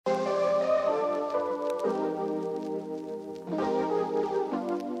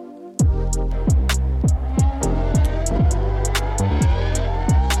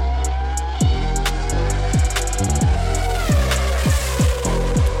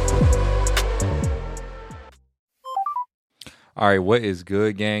All right, what is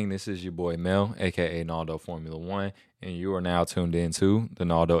good, gang? This is your boy Mel, aka Naldo Formula One, and you are now tuned into the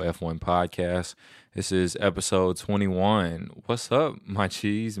Naldo F1 podcast. This is episode 21. What's up, my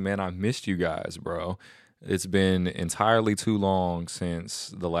cheese? Man, I missed you guys, bro. It's been entirely too long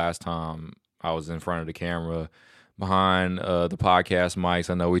since the last time I was in front of the camera behind the podcast mics.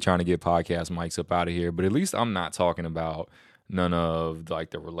 I know we're trying to get podcast mics up out of here, but at least I'm not talking about none of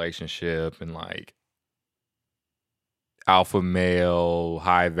like the relationship and like alpha male,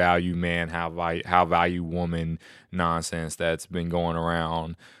 high value man, how value woman nonsense that's been going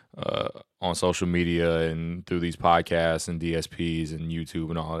around on social media and through these podcasts and DSPs and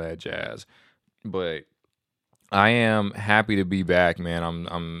YouTube and all that jazz. But I am happy to be back, man.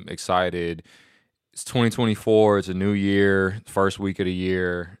 I'm excited. It's 2024. It's a new year, first week of the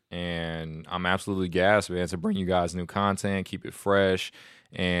year, and I'm absolutely gassed, man, to bring you guys new content, keep it fresh,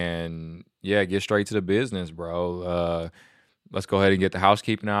 and yeah, get straight to the business, bro. Let's go ahead and get the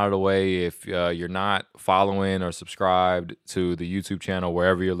housekeeping out of the way. If you're not following or subscribed to the YouTube channel,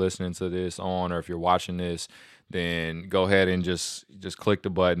 wherever you're listening to this on, or if you're watching this, then go ahead and just click the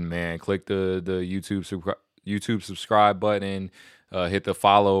button, man. Click the YouTube subscribe button. Hit the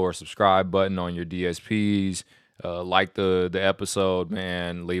follow or subscribe button on your DSPs. Like the episode,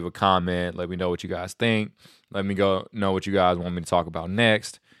 man. Leave a comment. Let me know what you guys think. Let me know what you guys want me to talk about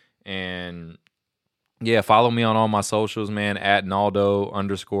next. And yeah, follow me on all my socials, man, at Naldo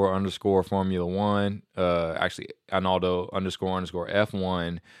 __ Formula One. Actually, at Naldo __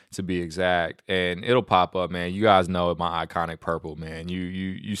 F1 to be exact. And it'll pop up, man. You guys know my iconic purple, man.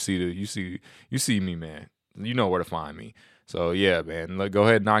 You see me, man. You know where to find me. So yeah, man. Go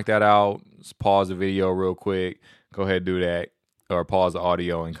ahead and knock that out. Just pause the video real quick. Go ahead and do that. Or pause the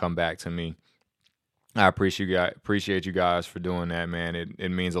audio and come back to me. I appreciate you guys for doing that, man.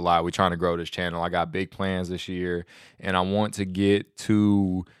 It means a lot. We're trying to grow this channel. I got big plans this year, and I want to get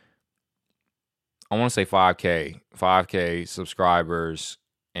to, I want to say 5K subscribers,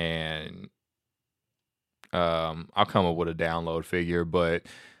 and I'll come up with a download figure, but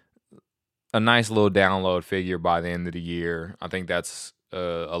a nice little download figure by the end of the year. I think that's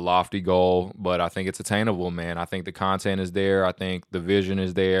a lofty goal, but I think it's attainable, man. I think the content is there. I think the vision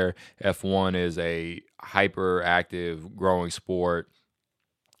is there. F1 is a hyperactive, growing sport,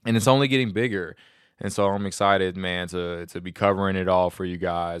 and it's only getting bigger. And so I'm excited, man, to be covering it all for you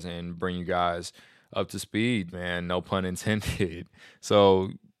guys and bring you guys up to speed, man. No pun intended.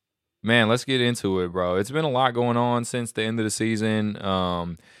 So, man, let's get into it, bro. It's been a lot going on since the end of the season.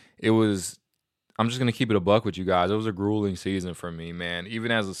 I'm just gonna keep it a buck with you guys. It was a grueling season for me, man. Even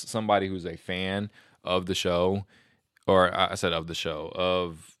as somebody who's a fan of the show, or I said of the show,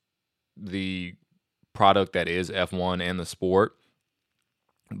 of the product that is F1 and the sport.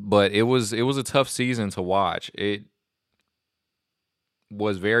 But it was a tough season to watch. It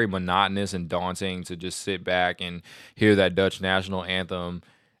was very monotonous and daunting to just sit back and hear that Dutch national anthem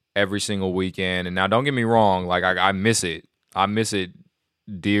every single weekend. And now, don't get me wrong, like I miss it. I miss it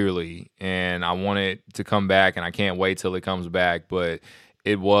dearly, and I want it to come back, and I can't wait till it comes back. But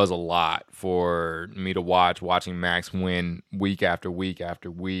it was a lot for me to watching Max win week after week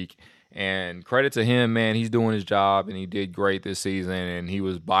after week. And credit to him, man. He's doing his job, and he did great this season, and he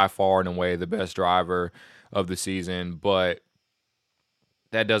was by far and away the best driver of the season. But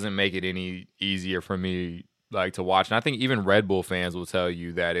that doesn't make it any easier for me like to watch. And I think even Red Bull fans will tell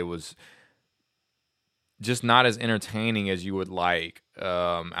you that it was just not as entertaining as you would like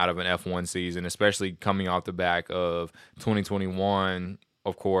out of an F1 season, especially coming off the back of 2021,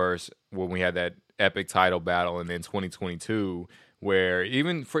 of course, when we had that epic title battle, and then 2022, where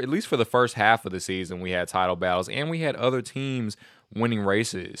even for at least for the first half of the season, we had title battles, and we had other teams winning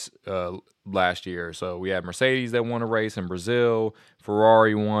races last year. So we had Mercedes that won a race in Brazil.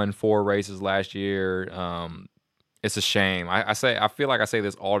 Ferrari won 4 races last year. It's a shame. I feel like I say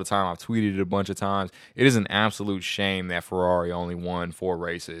this all the time. I've tweeted it a bunch of times. It is an absolute shame that Ferrari only won 4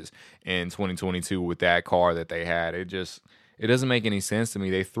 races in 2022 with that car that they had. It doesn't make any sense to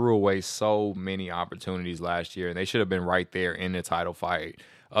me. They threw away so many opportunities last year, and they should have been right there in the title fight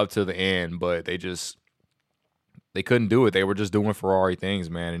up to the end, but they couldn't do it. They were just doing Ferrari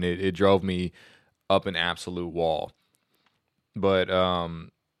things, man, and it drove me up an absolute wall. But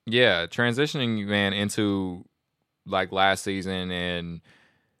yeah, transitioning, man, into like last season and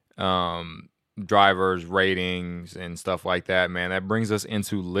drivers ratings and stuff like that, man, that brings us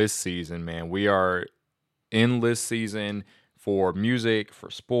into list season, man. We are in list season for music,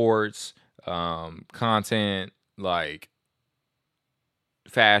 for sports, content, like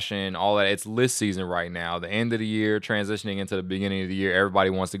fashion, all that. It's list season right now. The end of the year, transitioning into the beginning of the year. Everybody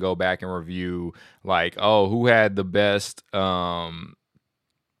wants to go back and review, like, oh, who had the best, like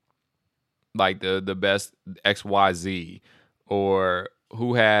the best XYZ, or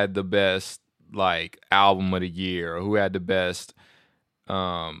who had the best like album of the year, or who had the best.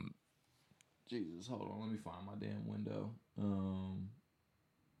 Um, Jesus, hold on, let me find my damn window.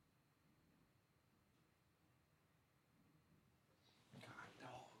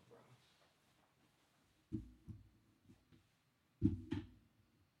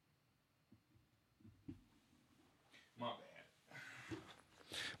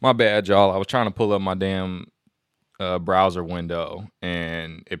 My bad, y'all. I was trying to pull up my damn browser window,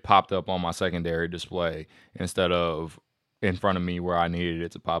 and it popped up on my secondary display instead of in front of me where I needed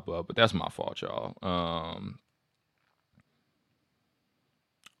it to pop up. But that's my fault, y'all.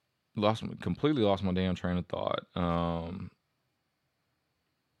 Completely lost my damn train of thought. Oh,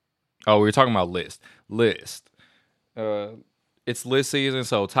 we were talking about list. Uh, it's list season,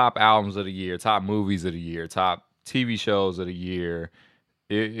 so top albums of the year, top movies of the year, top TV shows of the year.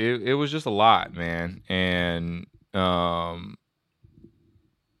 It was just a lot, man, and I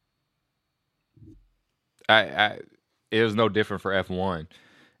it was no different for F1.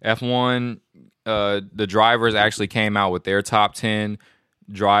 F1, the drivers actually came out with their top 10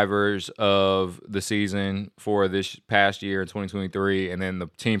 drivers of the season for this past year in 2023, and then the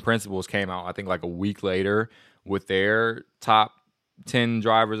team principals came out, I think, like a week later with their top 10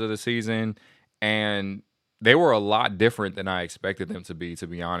 drivers of the season, and they were a lot different than I expected them to be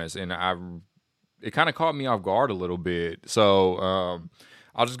honest, and it kind of caught me off guard a little bit. So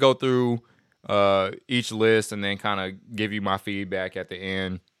I'll just go through each list and then kind of give you my feedback at the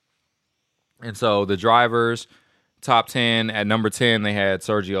end. And so the drivers, top 10, at number 10, they had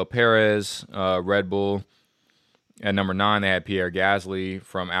Sergio Perez, Red Bull. At number 9, they had Pierre Gasly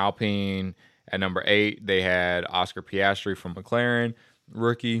from Alpine. At number 8, they had Oscar Piastri from McLaren,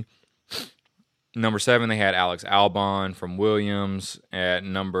 rookie. Number 7, they had Alex Albon from Williams. At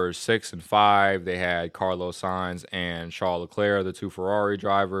number 6 and 5, they had Carlos Sainz and Charles Leclerc, the two Ferrari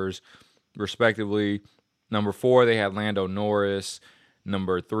drivers, respectively. Number 4, they had Lando Norris.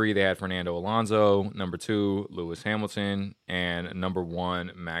 Number 3, they had Fernando Alonso. Number 2, Lewis Hamilton. And number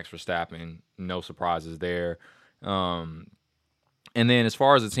 1, Max Verstappen. No surprises there. And then as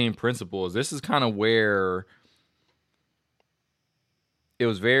far as the team principals, this is kind of where it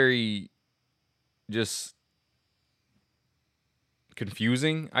was very just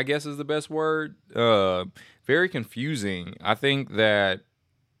confusing, I guess is the best word. Very confusing. I think that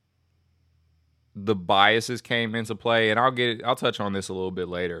the biases came into play, and I'll touch on this a little bit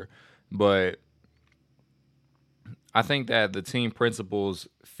later, but I think that the team principals'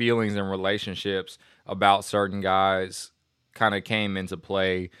 feelings and relationships about certain guys kind of came into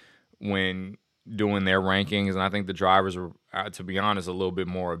play when doing their rankings, and I think the drivers were, to be honest, a little bit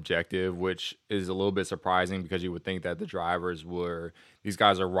more objective, which is a little bit surprising because you would think that the drivers were, these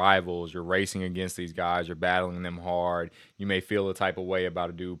guys are rivals, you're racing against these guys, you're battling them hard, you may feel a type of way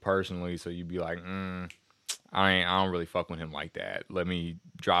about a dude personally, so you'd be like, I don't really fuck with him like that. Let me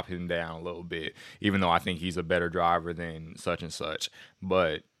drop him down a little bit, even though I think he's a better driver than such and such.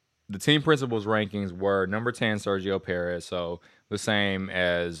 But the team principals rankings were number 10, Sergio Perez, so the same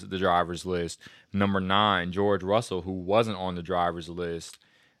as the driver's list. Number 9, George Russell, who wasn't on the driver's list.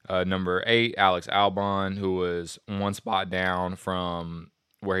 Number 8, Alex Albon, who was one spot down from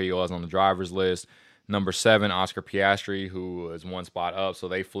where he was on the driver's list. Number 7, Oscar Piastri, who was one spot up, so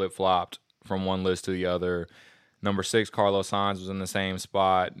they flip-flopped from one list to the other. Number 6, Carlos Sainz was in the same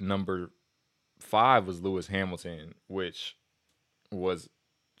spot. Number 5 was Lewis Hamilton, which was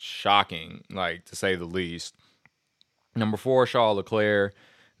shocking, like, to say the least. Number 4, Charles Leclerc.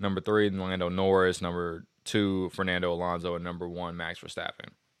 Number 3, Lando Norris. Number 2, Fernando Alonso. And number 1, Max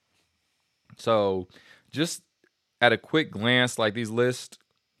Verstappen. So, just at a quick glance, like, these lists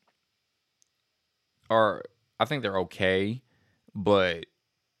are, I think they're okay, but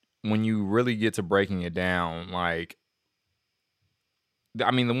when you really get to breaking it down, like,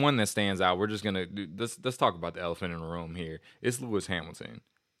 I mean, the one that stands out, we're just gonna let's talk about the elephant in the room here. It's Lewis Hamilton.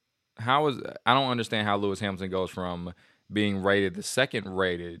 I don't understand how Lewis Hamilton goes from being rated the second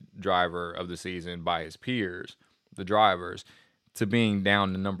rated driver of the season by his peers, the drivers, to being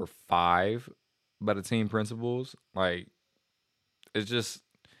down to number 5 by the team principals. Like, it's just,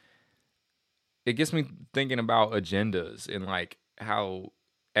 it gets me thinking about agendas and like how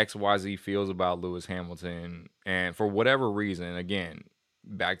XYZ feels about Lewis Hamilton. And for whatever reason, again,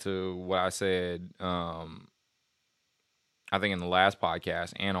 back to what I said, I think in the last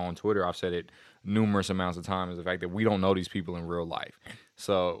podcast and on Twitter, I've said it numerous amounts of times, the fact that we don't know these people in real life.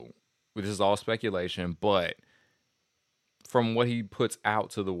 So this is all speculation, but from what he puts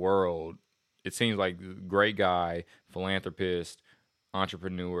out to the world, it seems like a great guy, philanthropist,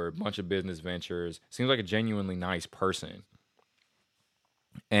 entrepreneur, bunch of business ventures. Seems like a genuinely nice person.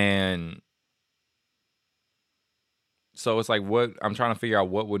 And so it's like, what I'm trying to figure out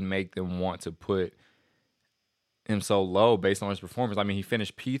what would make them want to put him so low based on his performance. I mean, he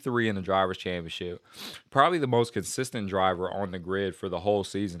finished P3 in the Drivers' Championship, probably the most consistent driver on the grid for the whole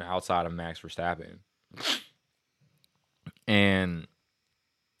season outside of Max Verstappen. And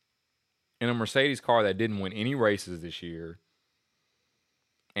in a Mercedes car that didn't win any races this year,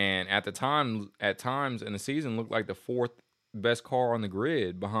 and at times in the season, looked like the fourth best car on the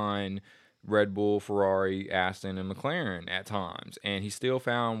grid behind Red Bull, Ferrari, Aston, and McLaren at times. And he still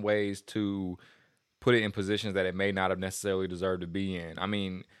found ways to put it in positions that it may not have necessarily deserved to be in. I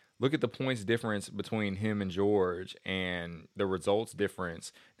mean, look at the points difference between him and George and the results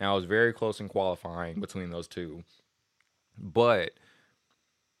difference. Now, it was very close in qualifying between those two. But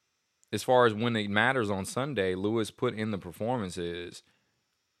as far as when it matters on Sunday, Lewis put in the performances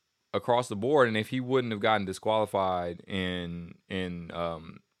across the board. And if he wouldn't have gotten disqualified in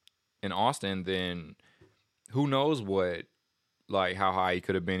Austin, then who knows how high he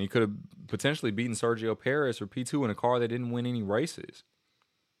could have been. He could have potentially beaten Sergio Perez for P2 in a car that didn't win any races.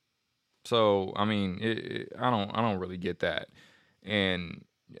 So, I mean, I don't really get that. And,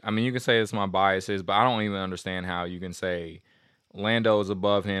 I mean, you can say it's my biases, but I don't even understand how you can say Lando is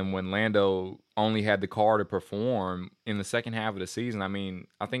above him when Lando only had the car to perform in the second half of the season. I mean,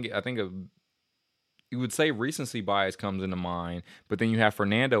 I think you would say recency bias comes into mind, but then you have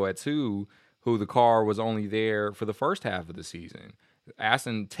Fernando at 2, who the car was only there for the first half of the season.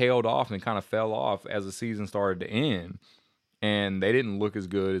 Aston tailed off and kind of fell off as the season started to end, and they didn't look as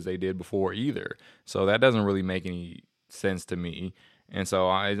good as they did before either. So that doesn't really make any sense to me. And so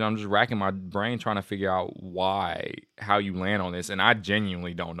I'm just racking my brain trying to figure out how you land on this. And I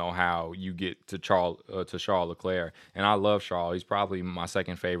genuinely don't know how you get to Charles Leclerc. And I love Charles. He's probably my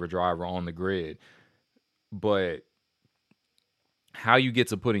second favorite driver on the grid. But how you get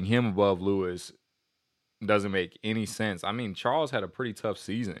to putting him above Lewis doesn't make any sense. I mean, Charles had a pretty tough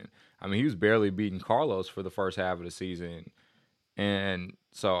season. I mean, he was barely beating Carlos for the first half of the season. And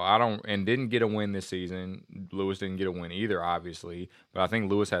so didn't get a win this season. Lewis didn't get a win either, obviously. But I think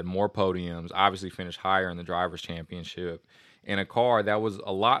Lewis had more podiums, obviously finished higher in the Drivers' Championship in a car that was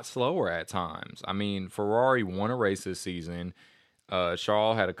a lot slower at times. I mean, Ferrari won a race this season.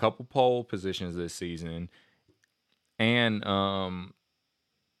 Charles had a couple pole positions this season. And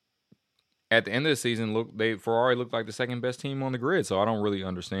at the end of the season, Ferrari looked like the second best team on the grid, so I don't really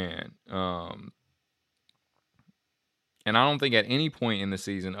understand. And I don't think at any point in the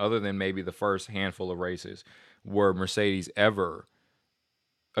season, other than maybe the first handful of races, were Mercedes ever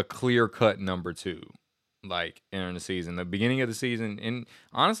a clear-cut number 2, like, in the season. The beginning of the season, and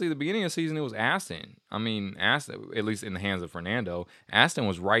honestly, the beginning of the season, it was Aston. I mean, Aston, at least in the hands of Fernando, Aston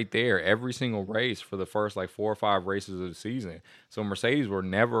was right there every single race for the first, 4 or 5 races of the season. So Mercedes were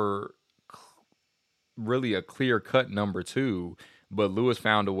never really a clear-cut number 2, but Lewis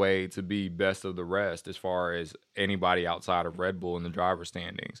found a way to be best of the rest as far as anybody outside of Red Bull in the driver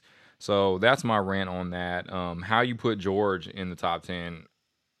standings. So that's my rant on that. How you put George in the top 10,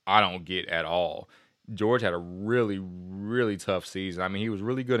 I don't get at all. George had a really, really tough season. I mean, he was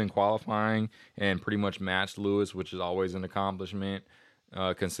really good in qualifying and pretty much matched Lewis, which is always an accomplishment,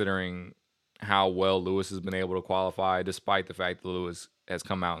 considering how well Lewis has been able to qualify, despite the fact that Lewis has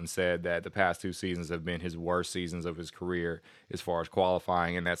come out and said that the past 2 seasons have been his worst seasons of his career as far as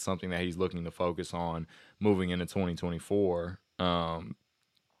qualifying, and that's something that he's looking to focus on moving into 2024.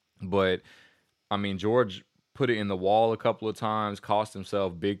 But, I mean, George put it in the wall a couple of times, cost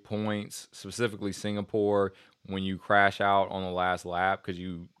himself big points, specifically Singapore, when you crash out on the last lap because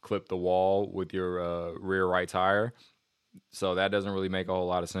you clip the wall with your rear right tire. So that doesn't really make a whole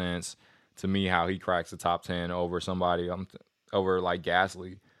lot of sense to me, how he cracks the top 10 over somebody over like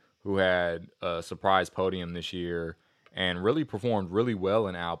Gasly, who had a surprise podium this year and really performed really well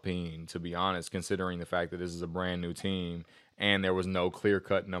in Alpine, to be honest, considering the fact that this is a brand new team and there was no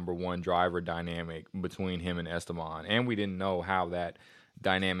clear-cut number 1 driver dynamic between him and Esteban. And we didn't know how that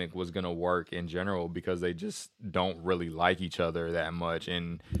dynamic was going to work in general because they just don't really like each other that much.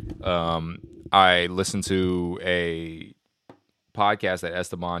 And I listened to a podcast that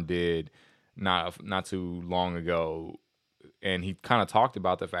Esteban did not too long ago, and he kind of talked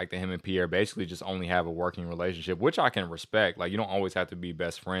about the fact that him and Pierre basically just only have a working relationship, which I can respect. Like, you don't always have to be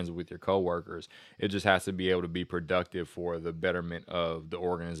best friends with your coworkers. It just has to be able to be productive for the betterment of the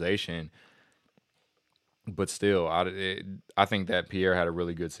organization. But still, I think that Pierre had a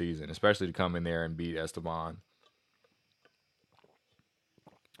really good season, especially to come in there and beat Esteban.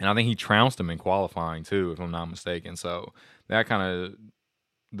 And I think he trounced him in qualifying too, if I'm not mistaken. So that kind of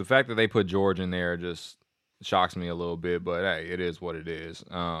the fact that they put George in there just shocks me a little bit. But hey, it is what it is.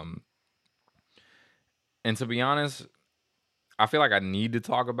 And to be honest, I feel like I need to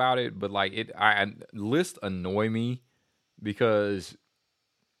talk about it, but like lists annoy me because,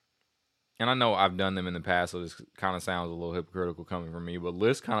 and I know I've done them in the past, so this kind of sounds a little hypocritical coming from me, but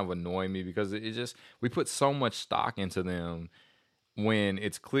lists kind of annoy me because it just we put so much stock into them when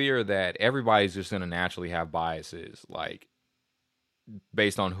it's clear that everybody's just going to naturally have biases, like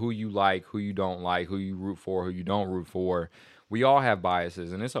based on who you like, who you don't like, who you root for, who you don't root for. We all have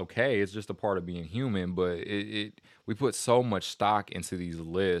biases, and it's okay. It's just a part of being human. But we put so much stock into these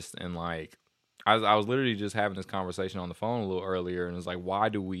lists, and like I was literally just having this conversation on the phone a little earlier, and it's like, why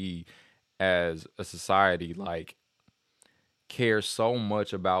do we, as a society, like care so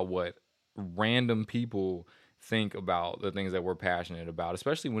much about what random people think about the things that we're passionate about,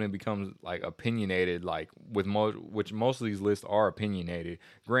 especially when it becomes like opinionated, like with which most of these lists are opinionated.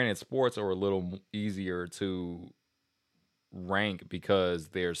 Granted, sports are a little easier to rank because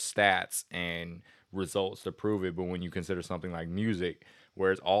there's stats and results to prove it, but when you consider something like music,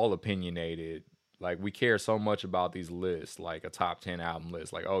 where it's all opinionated, like we care so much about these lists, like a top 10 album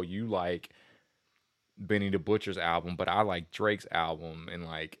list, like, oh, you like Benny the Butcher's album, but I like Drake's album, and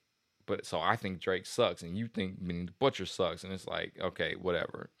like, but so I think Drake sucks, and you think Benny the Butcher sucks, and it's like, okay,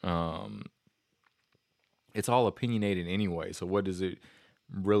 whatever. It's all opinionated anyway, so what does it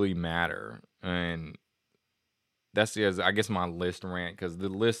really matter? And that's I guess my list rant, because the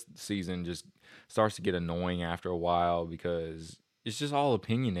list season just starts to get annoying after a while because it's just all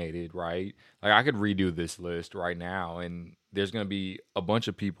opinionated, right? Like I could redo this list right now, and there's gonna be a bunch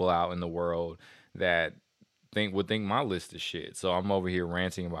of people out in the world that would think my list is shit. So I'm over here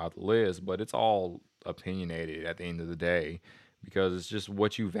ranting about the list, but it's all opinionated at the end of the day because it's just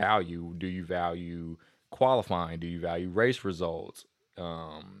what you value. Do you value qualifying? Do you value race results?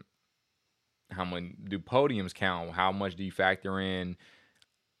 How many do podiums count? How much do you factor in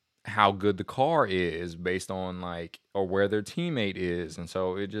how good the car is based on like or where their teammate is? And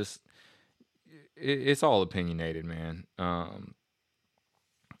so it's all opinionated, man.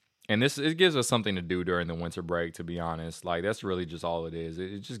 And this it gives us something to do during the winter break, to be honest. Like that's really just all it is.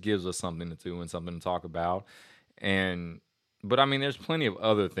 It just gives us something to do and something to talk about. And but I mean, there's plenty of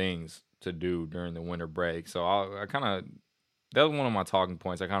other things to do during the winter break. So I kind of that was one of my talking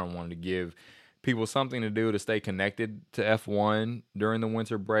points. I kind of wanted to give people something to do to stay connected to F1 during the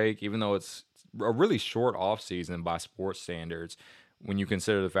winter break, even though it's a really short off season by sports standards. When you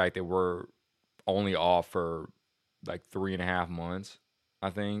consider the fact that we're only off for like 3.5 months,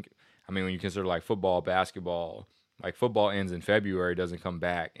 I think. I mean, when you consider like football, basketball, like football ends in February, doesn't come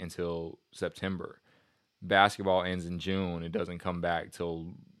back until September. Basketball ends in June, it doesn't come back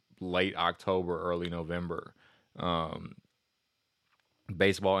till late October, early November. Um,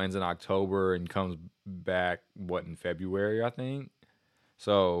 Baseball ends in October and comes back in February, I think.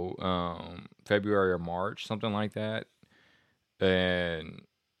 So February or March, something like that. And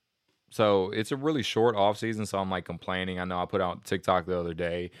so it's a really short off season. So I'm like complaining. I know I put out TikTok the other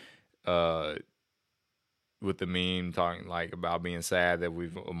day uh, with the meme talking like about being sad that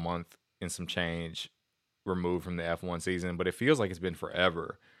we've a month and some change removed from the F1 season, but it feels like it's been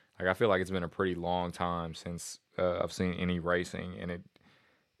forever. Like I feel like it's been a pretty long time since I've seen any racing, and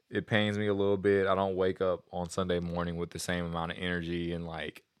it pains me a little bit. I don't wake up on Sunday morning with the same amount of energy and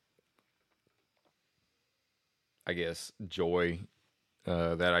like I guess joy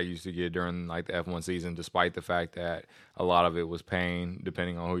that I used to get during like the F1 season, despite the fact that a lot of it was pain,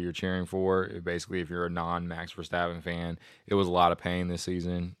 depending on who you're cheering for. Basically, if you're a non-Max Verstappen fan, it was a lot of pain this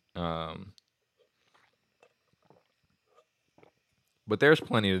season. But there's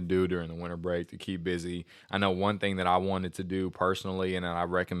plenty to do during the winter break to keep busy. I know one thing that I wanted to do personally and that I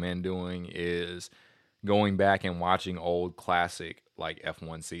recommend doing is going back and watching old classic like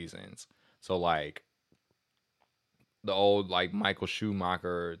F1 seasons. So like the old like Michael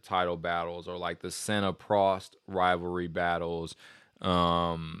Schumacher title battles or like the Senna Prost rivalry battles,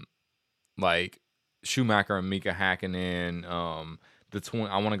 um, like Schumacher and Mika Hakkinen.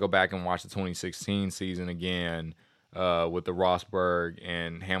 I want to go back and watch the 2016 season again with the Rosberg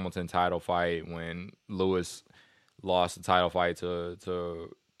and Hamilton title fight when Lewis lost the title fight to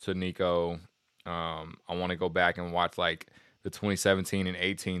Nico. I want to go back and watch like the 2017 and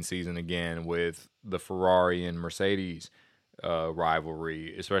 18 season again with the Ferrari and Mercedes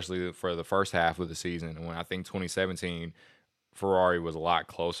rivalry, especially for the first half of the season. When I think 2017 Ferrari was a lot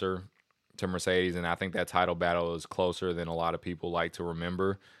closer to Mercedes, and I think that title battle is closer than a lot of people like to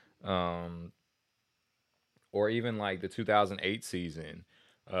remember. Or even like the 2008 season,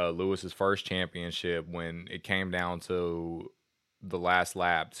 Lewis's first championship when it came down to the last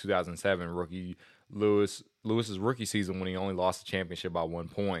lap, 2007 rookie Lewis's rookie season when he only lost the championship by 1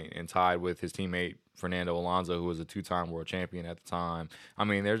 point and tied with his teammate Fernando Alonso, who was a two-time world champion at the time. I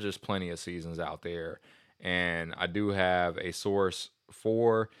mean, there's just plenty of seasons out there, and I do have a source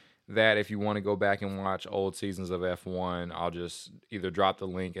for that. If you want to go back and watch old seasons of F1, I'll just either drop the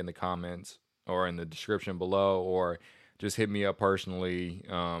link in the comments or in the description below, or just hit me up personally.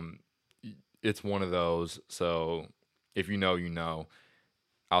 It's one of those. So if you know, you know.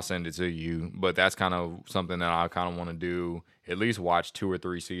 I'll send it to you. But that's kind of something that I kind of want to do. At least watch 2 or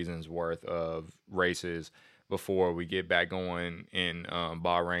 3 seasons worth of races before we get back going in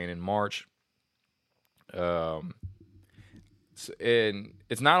Bahrain in March. And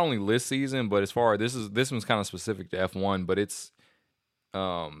it's not only this season, but as far as this one's kind of specific to F1, but it's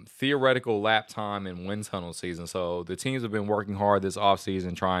theoretical lap time and wind tunnel season. So the teams have been working hard this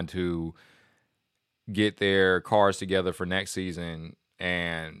offseason trying to get their cars together for next season.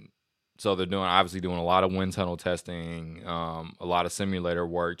 And so they're obviously doing a lot of wind tunnel testing, a lot of simulator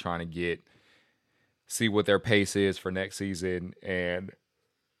work, trying to see what their pace is for next season. And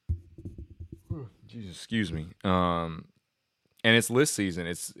excuse me. And it's list season.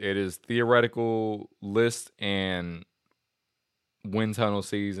 It is theoretical list and wind tunnel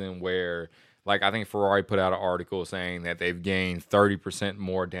season where, like, I think Ferrari put out an article saying that they've gained 30%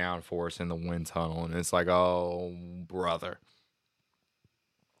 more downforce in the wind tunnel. And it's like, oh, brother.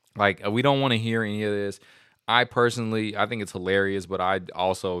 Like, we don't want to hear any of this. I think it's hilarious, but I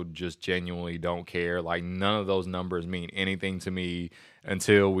also just genuinely don't care. Like, none of those numbers mean anything to me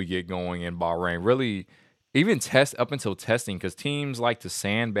until we get going in Bahrain. Really, even up until testing, because teams like to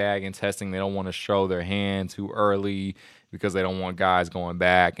sandbag in testing. They don't want to show their hand too early because they don't want guys going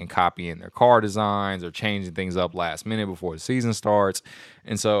back and copying their car designs or changing things up last minute before the season starts.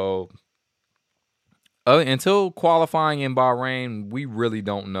 And so until qualifying in Bahrain, we really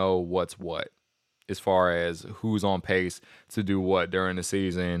don't know what's what as far as who's on pace to do what during the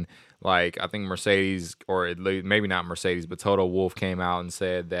season. Like, I think Mercedes, or at least maybe not Mercedes, but Toto Wolff came out and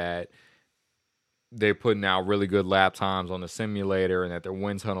said that they're putting out really good lap times on the simulator and that their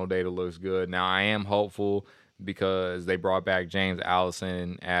wind tunnel data looks good. Now, I am hopeful because they brought back James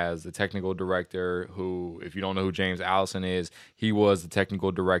Allison as the technical director, who, if you don't know who James Allison is, he was the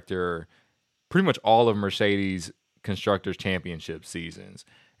technical director pretty much all of Mercedes Constructors Championship seasons.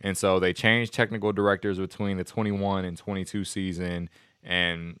 And so they changed technical directors between the 21 and 22 season,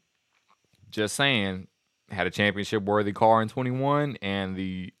 and just saying, had a championship-worthy car in 21 and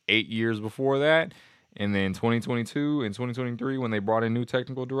the 8 years before that. And then 2022 and 2023, when they brought in new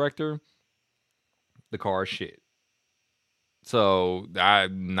technical director, the car is shit. So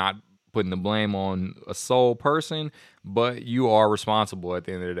I'm not putting the blame on a sole person, but you are responsible at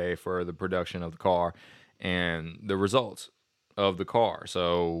the end of the day for the production of the car and the results of the car.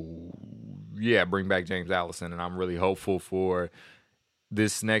 So, yeah, bring back James Allison, and I'm really hopeful for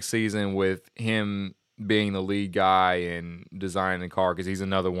this next season with him being the lead guy and designing the car, because he's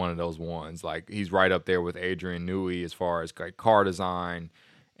another one of those ones. Like, he's right up there with Adrian Newey as far as like car design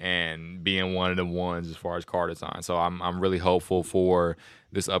and being one of the ones as far as car design. So I'm really hopeful for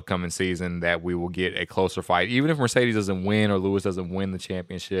this upcoming season that we will get a closer fight. Even if Mercedes doesn't win or Lewis doesn't win the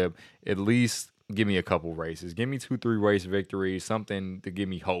championship, at least give me a couple races. Give me 2-3 race victories, something to give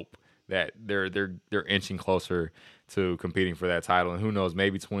me hope that they're inching closer to competing for that title. And who knows,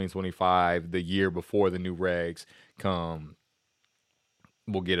 maybe 2025, the year before the new regs come,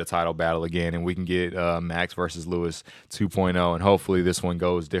 we'll get a title battle again, and we can get Max versus Lewis 2.0, and hopefully this one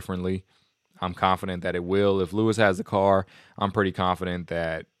goes differently. I'm confident that it will. If Lewis has the car, I'm pretty confident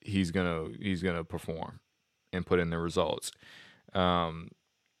that he's gonna perform and put in the results.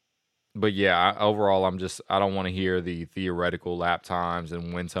 But yeah, overall, I don't want to hear the theoretical lap times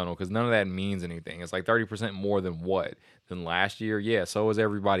and wind tunnel, because none of that means anything. It's like 30% more than what? Than last year? Yeah, so is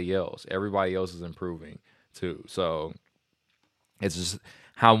everybody else. Everybody else is improving too. So it's just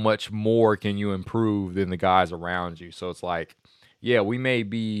how much more can you improve than the guys around you. So it's like, yeah, we may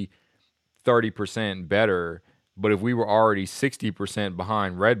be 30% better, but if we were already 60%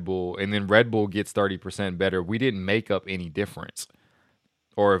 behind Red Bull and then Red Bull gets 30% better, we didn't make up any difference.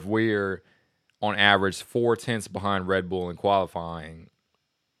 Or if we're on average 4 tenths behind Red Bull in qualifying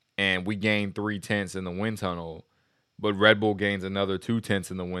and we gain 3 tenths in the wind tunnel, but Red Bull gains another 2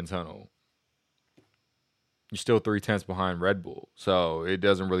 tenths in the wind tunnel, you're still 3 tenths behind Red Bull. So it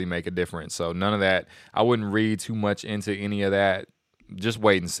doesn't really make a difference. So none of that, I wouldn't read too much into any of that just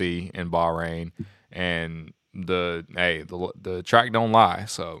wait and see in Bahrain. And the track don't lie.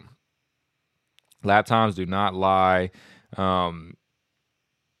 So lap times do not lie.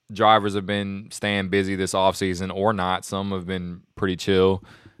 Drivers have been staying busy this offseason or not. Some have been pretty chill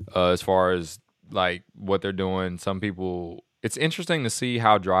as far as like what they're doing. Some people, it's interesting to see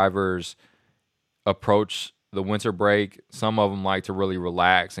how drivers approach the winter break. Some of them like to really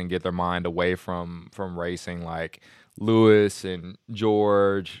relax and get their mind away from racing, like Lewis and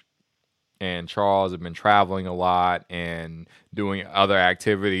George and Charles have been traveling a lot and doing other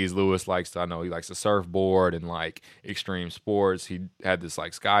activities. Lewis I know he likes to surfboard and like extreme sports. He had this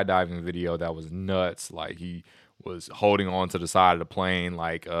like skydiving video that was nuts. Like he was holding on to the side of the plane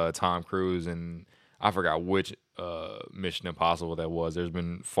like Tom Cruise, and I forgot which Mission Impossible that was. There's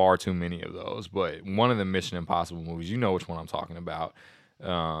been far too many of those, but one of the Mission Impossible movies, you know which one I'm talking about.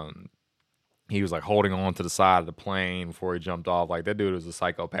 He was like holding on to the side of the plane before he jumped off. Like that dude was a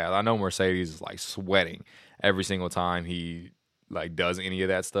psychopath. I know Mercedes is like sweating every single time he like does any of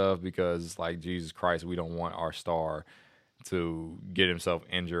that stuff because like Jesus Christ, we don't want our star to get himself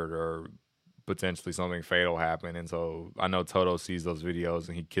injured or potentially something fatal happen. And so I know Toto sees those videos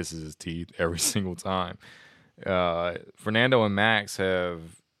and he kisses his teeth every single time. Fernando and Max have,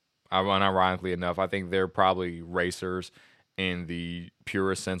 ironically enough, I think they're probably racers in the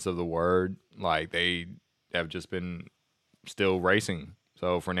purest sense of the word. Like they have just been still racing.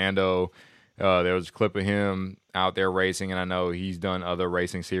 So Fernando, there was a clip of him out there racing, and I know he's done other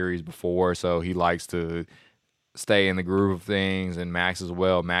racing series before, so he likes to stay in the groove of things. And Max as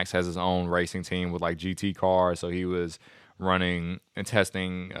well. Max has his own racing team with like GT cars, so he was running and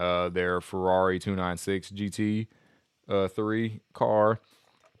testing their Ferrari 296 GT 3 car.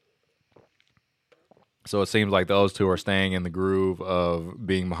 So it seems like those two are staying in the groove of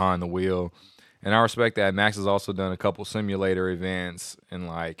being behind the wheel. And I respect that. Max has also done a couple simulator events and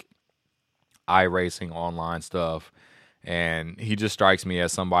like iRacing online stuff. And he just strikes me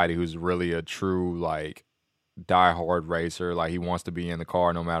as somebody who's really a true like diehard racer. Like he wants to be in the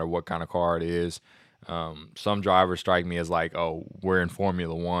car no matter what kind of car it is. Some drivers strike me as like, oh, we're in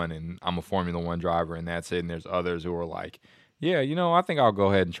Formula One and I'm a Formula One driver and that's it. And there's others who are like, yeah, I think I'll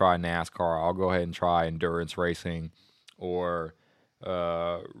go ahead and try NASCAR. I'll go ahead and try endurance racing or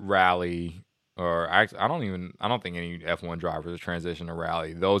rally. Or I don't think any F1 drivers transition to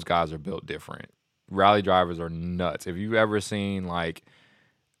rally. Those guys are built different. Rally drivers are nuts. If you've ever seen like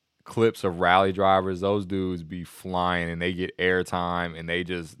clips of rally drivers, those dudes be flying and they get airtime and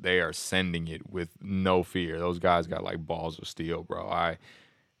they are sending it with no fear. Those guys got like balls of steel, bro. I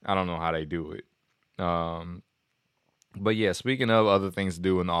don't know how they do it. But yeah, speaking of other things to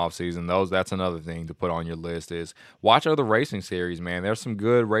do in the off season, that's another thing to put on your list is watch other racing series, man. There's some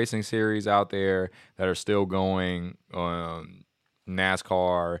good racing series out there that are still going.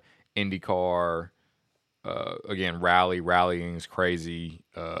 NASCAR, IndyCar, again, rallying is crazy.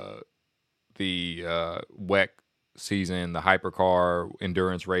 The WEC season, the hypercar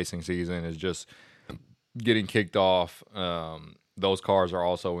endurance racing season is just getting kicked off. Those cars are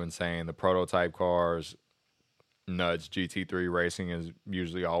also insane. The prototype cars, nuts. GT3 racing is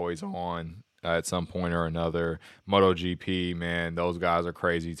usually always on at some point or another. MotoGP, man, those guys are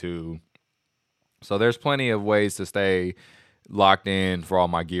crazy too. So there's plenty of ways to stay locked in for all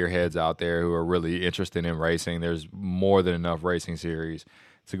my gearheads out there who are really interested in racing. There's more than enough racing series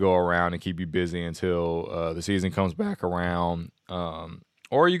to go around and keep you busy until the season comes back around.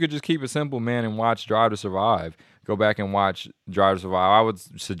 Or you could just keep it simple, man, and watch Drive to Survive. Go back and watch Drive to Survive. I would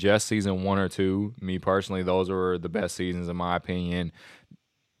suggest season 1 or 2. Me personally, those are the best seasons in my opinion.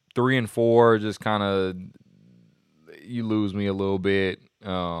 3 and 4 just kind of, you lose me a little bit.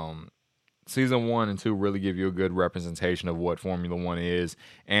 Season 1 and 2 really give you a good representation of what Formula One is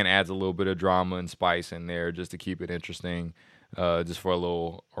and adds a little bit of drama and spice in there just to keep it interesting, just for a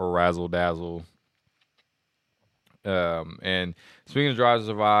little razzle dazzle. And speaking of Drive to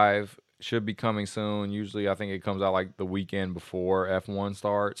Survive, should be coming soon. Usually, I think it comes out like the weekend before F1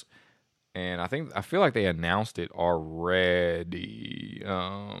 starts, and I feel like they announced it already.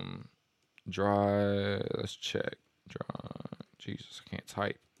 Let's check. Jesus, I can't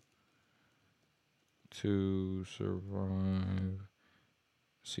type. To Survive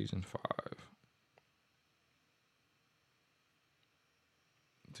Season 5.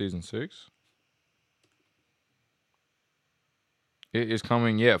 Season 6? It is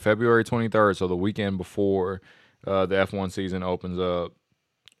coming, February 23rd, so the weekend before the F1 season opens up.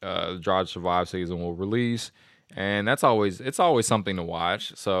 The Drive to Survive season will release, and it's always something to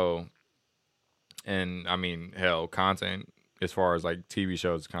watch. So, and I mean, hell, content as far as like TV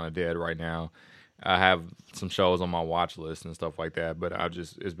shows is kind of dead right now. I have some shows on my watch list and stuff like that, but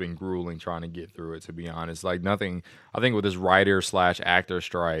it's been grueling trying to get through it, to be honest. Like nothing, I think with this writer slash actor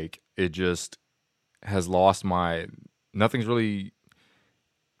strike, it just has lost nothing's really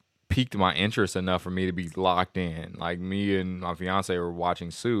piqued my interest enough for me to be locked in. Like me and my fiance were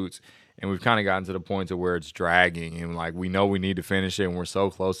watching Suits, and we've kind of gotten to the point to where it's dragging, and like we know we need to finish it, and we're so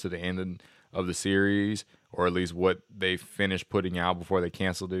close to the end of the series, or at least what they finished putting out before they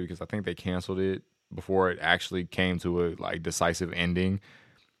canceled it, because I think they canceled it before it actually came to a like decisive ending.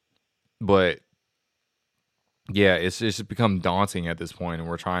 But yeah, it's just become daunting at this point, and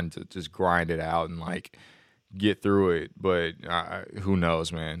we're trying to just grind it out and like get through it. But who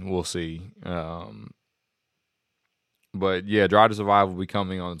knows, man? We'll see. But yeah, Drive to Survive will be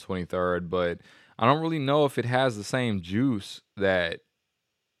coming on the 23rd. But I don't really know if it has the same juice that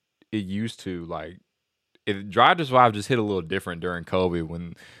it used to. Like, Drive to Survive just hit a little different during COVID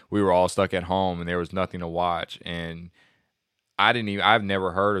when we were all stuck at home and there was nothing to watch. And I've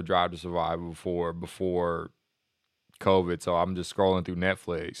never heard of Drive to Survive before COVID. So I'm just scrolling through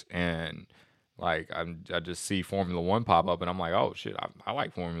Netflix and like I just see Formula One pop up and I'm like, oh shit, I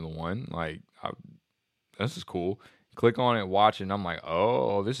like Formula One. Like, this is cool. Click on it, watch it, and I'm like,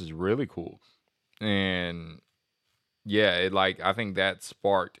 oh, this is really cool. And yeah, I think that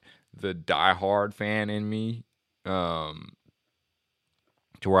sparked the diehard fan in me, to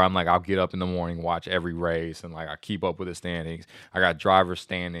where I'm like, I'll get up in the morning, watch every race, and like I keep up with the standings. I got driver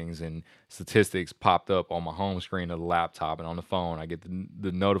standings and statistics popped up on my home screen of the laptop and on the phone. I get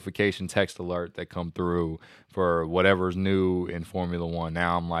the notification text alert that come through for whatever's new in Formula One.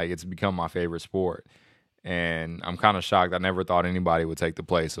 Now I'm like, it's become my favorite sport. And I'm kind of shocked. I never thought anybody would take the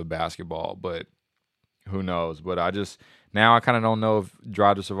place of basketball, but who knows? But now I kind of don't know if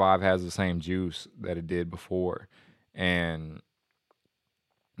Drive to Survive has the same juice that it did before. And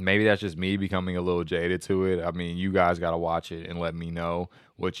maybe that's just me becoming a little jaded to it. I mean, you guys got to watch it and let me know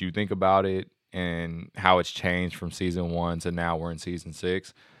what you think about it and how it's changed from season 1 to now we're in season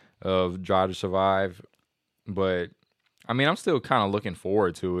 6 of Drive to Survive. But I mean, I'm still kind of looking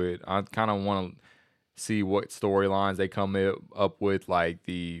forward to it. I kind of want to see what storylines they come up with, like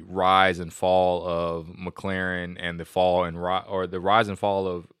the rise and fall of McLaren and the fall and or the rise and fall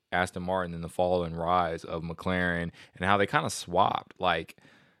of Aston Martin and the fall and rise of McLaren, and how they kind of swapped. Like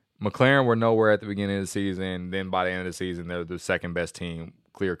McLaren were nowhere at the beginning of the season, then by the end of the season they're the second best team,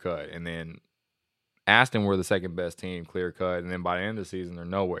 clear cut, and then Aston were the second best team, clear cut, and then by the end of the season they're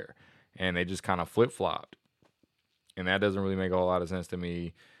nowhere, and they just kind of flip flopped, and that doesn't really make a whole lot of sense to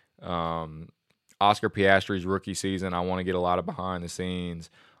me. Oscar Piastri's rookie season, I want to get a lot of behind the scenes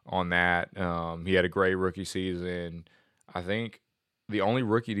on that. He had a great rookie season. I think the only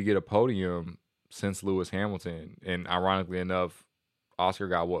rookie to get a podium since Lewis Hamilton. And ironically enough, Oscar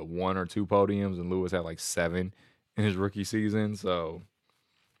got, 1 or 2 podiums, and Lewis had like 7 in his rookie season. So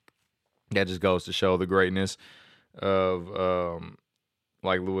that just goes to show the greatness of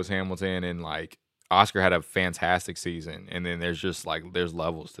like Lewis Hamilton. And like Oscar had a fantastic season. And then there's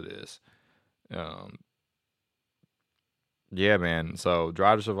levels to this. Yeah, man. So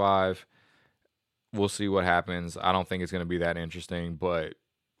Drive to Survive, we'll see what happens. I don't think it's going to be that interesting, but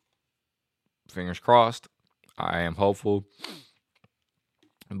fingers crossed. I am hopeful.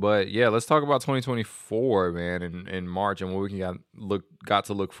 But yeah, let's talk about 2024, man, in March, and what we got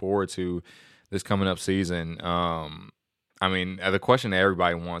to look forward to this coming up season. I mean, the question that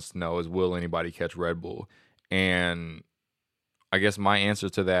everybody wants to know is, will anybody catch Red Bull? And I guess my answer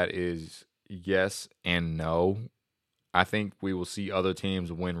to that is yes and no. I think we will see other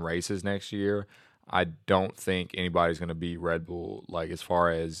teams win races next year. I don't think anybody's going to beat Red Bull, like as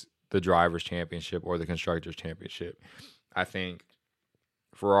far as the Drivers' Championship or the Constructors' Championship. I think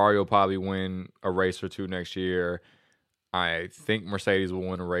Ferrari will probably win a race or 2 next year. I think Mercedes will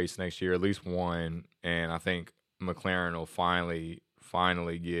win a race next year, at least one, and I think McLaren will finally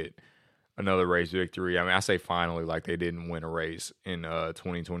get another race victory. I mean, I say finally, like they didn't win a race in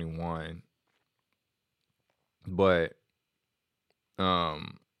 2021. But who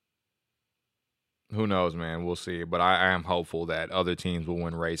knows, man? We'll see. But I am hopeful that other teams will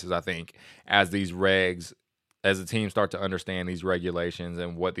win races. I think as the teams start to understand these regulations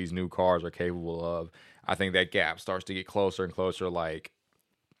and what these new cars are capable of, I think that gap starts to get closer and closer. Like,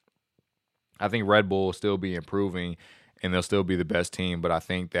 I think Red Bull will still be improving and they'll still be the best team. But I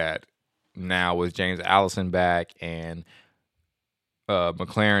think that now with James Allison back and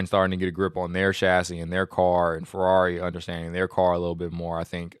McLaren starting to get a grip on their chassis and their car, and Ferrari understanding their car a little bit more, I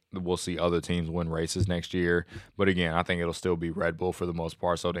think we'll see other teams win races next year. But again, I think it'll still be Red Bull for the most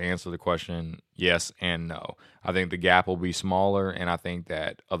part. So to answer the question, yes and no. I think the gap will be smaller, and I think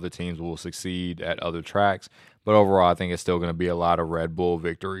that other teams will succeed at other tracks. But overall, I think it's still going to be a lot of Red Bull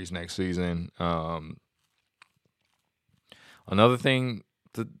victories next season. Another thing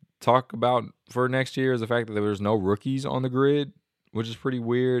to talk about for next year is the fact that there's no rookies on the grid, which is pretty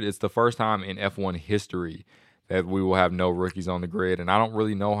weird. It's the first time in F1 history that we will have no rookies on the grid, and I don't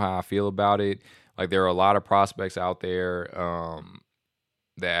really know how I feel about it. Like, there are a lot of prospects out there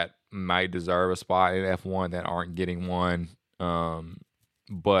that might deserve a spot in F1 that aren't getting one.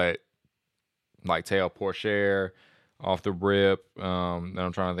 But like Théo Pourchaire off the rip that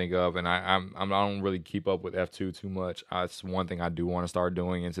I'm trying to think of, and I don't really keep up with F2 too much. That's one thing I do want to start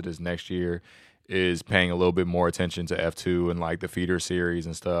doing into this next year, is paying a little bit more attention to F2 and like the feeder series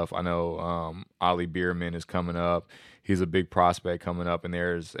and stuff. I know Ollie Bierman is coming up. He's a big prospect coming up, and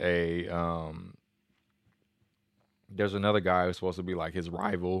there's another guy who's supposed to be like his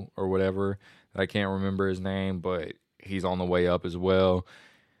rival or whatever. I can't remember his name, but he's on the way up as well.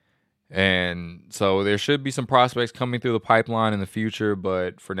 And so there should be some prospects coming through the pipeline in the future,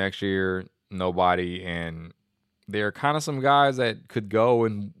 but for next year, nobody. And there are kind of some guys that could go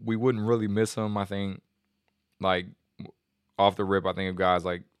and we wouldn't really miss them. I think, like, off the rip, I think of guys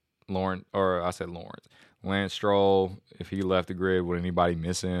like Lance Stroll. If he left the grid, would anybody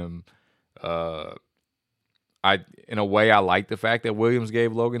miss him? In a way, I like the fact that Williams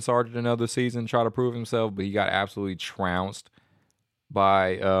gave Logan Sargent another season to try to prove himself, but he got absolutely trounced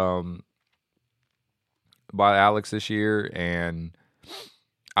by Alex this year, and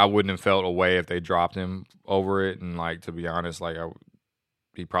I wouldn't have felt a way if they dropped him over it. And like, to be honest, like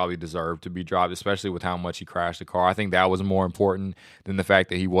he probably deserved to be dropped, especially with how much he crashed the car. I think that was more important than the fact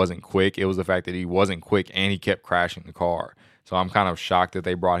that he wasn't quick. It was the fact that he wasn't quick and he kept crashing the car. So I'm kind of shocked that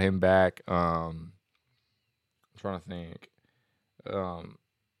they brought him back. I'm trying to think.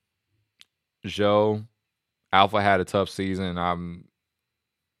 Zhou, Alpha had a tough season.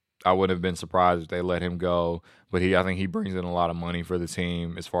 I wouldn't have been surprised if they let him go, but I think he brings in a lot of money for the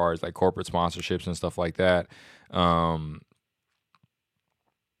team as far as like corporate sponsorships and stuff like that. Bottas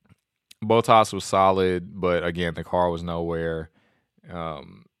was solid, but again, the car was nowhere.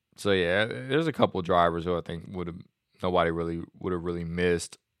 So yeah, there's a couple of drivers who I think nobody really would have really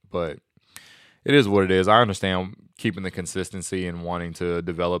missed, but it is what it is. I understand keeping the consistency and wanting to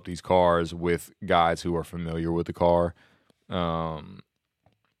develop these cars with guys who are familiar with the car.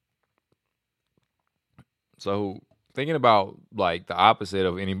 So thinking about like the opposite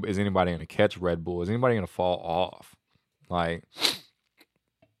of is anybody going to catch Red Bull? Is anybody going to fall off? Like,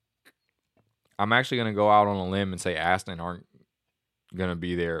 I'm actually going to go out on a limb and say Aston aren't going to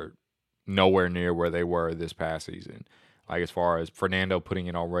be there nowhere near where they were this past season. Like, as far as Fernando putting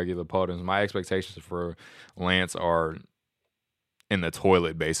it on regular podiums, my expectations for Lance are in the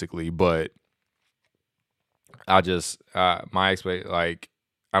toilet basically. But I just I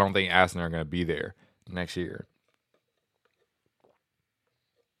don't think Aston are going to be there next year.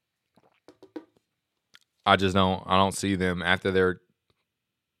 I don't see them after they're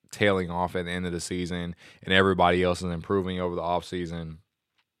tailing off at the end of the season and everybody else is improving over the offseason.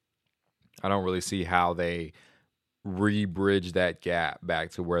 I don't really see how they re-bridge that gap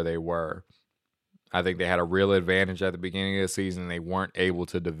back to where they were. I think they had a real advantage at the beginning of the season. They weren't able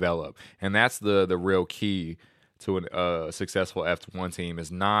to develop. And that's the real key to a successful F1 team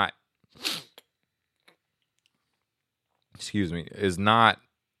is not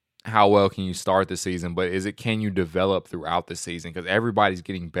how well can you start the season, but can you develop throughout the season? Because everybody's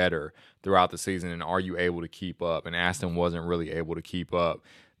getting better throughout the season, and are you able to keep up? And Aston wasn't really able to keep up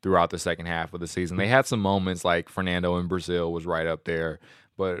throughout the second half of the season. They had some moments like Fernando in Brazil was right up there,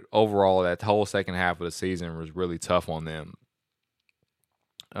 but overall that whole second half of the season was really tough on them.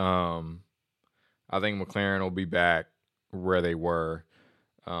 I think McLaren will be back where they were,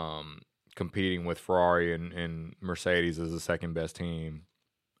 competing with Ferrari and Mercedes as the second best team.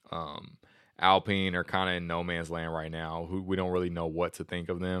 Alpine are kind of in no man's land right now. We don't really know what to think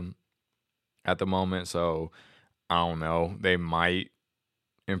of them at the moment. So I don't know. They might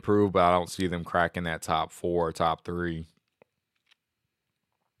improve, but I don't see them cracking that top 4, top 3.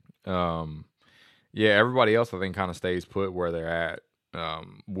 Everybody else I think kind of stays put where they're at.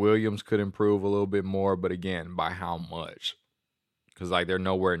 Williams could improve a little bit more, but again, by how much? Because like they're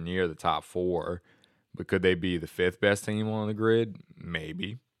nowhere near the top 4. But could they be the 5th best team on the grid?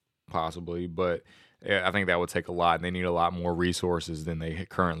 Maybe, possibly. But I think that would take a lot, and they need a lot more resources than they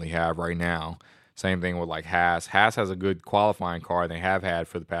currently have right now. Same thing with like Haas. Haas has a good qualifying car, and they have had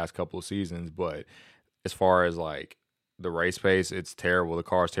for the past couple of seasons, but as far as like the race pace, it's terrible. The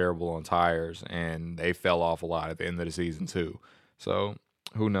car's terrible on tires, and they fell off a lot at the end of the season too. So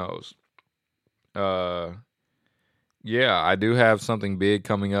who knows? Uh, yeah, I do have something big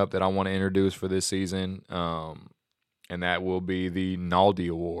coming up that I want to introduce for this season, and that will be the Naldi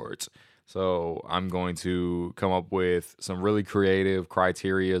Awards. So I'm going to come up with some really creative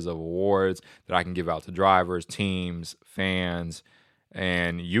criterias of awards that I can give out to drivers, teams, fans,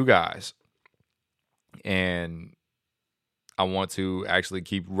 and you guys. And I want to actually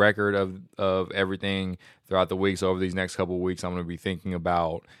keep record of everything throughout the week. So over these next couple of weeks, I'm going to be thinking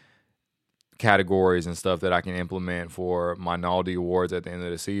about categories and stuff that I can implement for my Naldi Awards at the end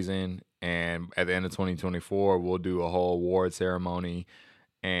of the season. And at the end of 2024, we'll do a whole award ceremony,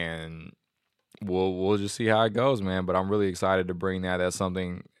 and we'll just see how it goes, man. But I'm really excited to bring that. That's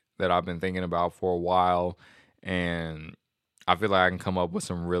something that I've been thinking about for a while, and I feel like I can come up with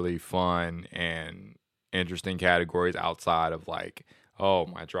some really fun and interesting categories outside of like, oh,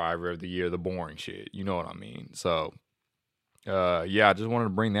 my driver of the year, the boring shit. You know what I mean? So, yeah, I just wanted to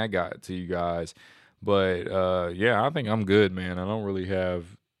bring that guy to you guys. But yeah, I think I'm good, man. I don't really have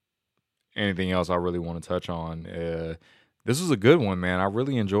anything else I really want to touch on. This was a good one, man. I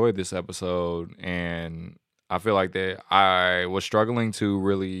really enjoyed this episode, and I feel like that I was struggling to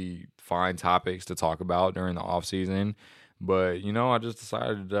really find topics to talk about during the off season, but I just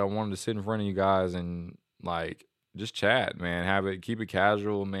decided that I wanted to sit in front of you guys and like just chat, man. Keep it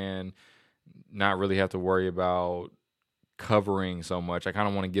casual, man. Not really have to worry about covering so much. I kind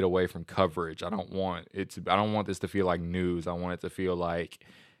of want to get away from coverage. I don't want this to feel like news. I want it to feel like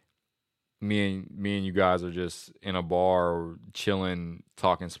me and you guys are just in a bar chilling,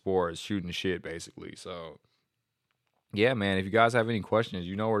 talking sports, shooting shit basically. So yeah, man, if you guys have any questions,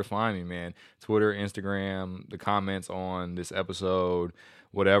 you know where to find me, man. Twitter, Instagram, the comments on this episode,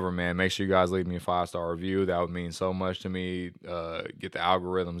 whatever, man. Make sure you guys leave me a 5-star review. That would mean so much to me. Get the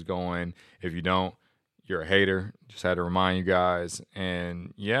algorithms going. If you don't, you're a hater. Just had to remind you guys.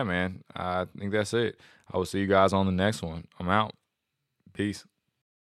 And yeah, man, I think that's it. I will see you guys on the next one. I'm out. Peace.